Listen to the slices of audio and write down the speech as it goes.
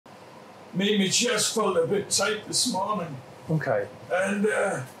made my chest felt a bit tight this morning. Okay. And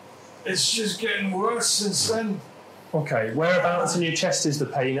it's just getting worse since then. Okay. Whereabouts in your chest is the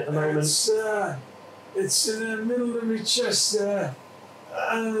pain at the moment? It's in the middle of my chest there,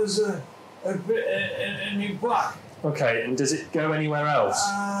 and there's a bit in my back. Okay, and does it go anywhere else?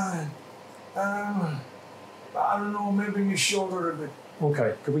 I don't know, maybe my shoulder a bit.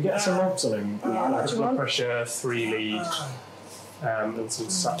 Okay, could we get some robs on him? Yeah, Blood pressure, 3 lead, and some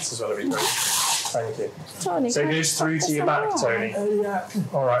sats as well, would be great. Thank you. Tony, So it goes through to your back, Tony? Yeah.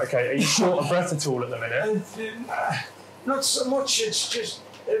 All right, okay. Are you short of breath at all at the minute? Not so much, it's just,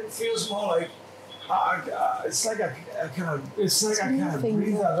 it feels more like, it's like I can't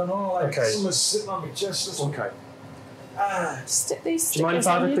breathe, I don't know, like someone's sitting on my chest or something. Okay. Stick these Do you mind if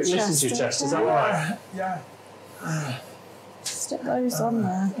I have a quick listen to your chest? Is that all right? Yeah. Stick those on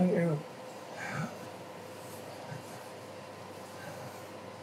there. Thank you.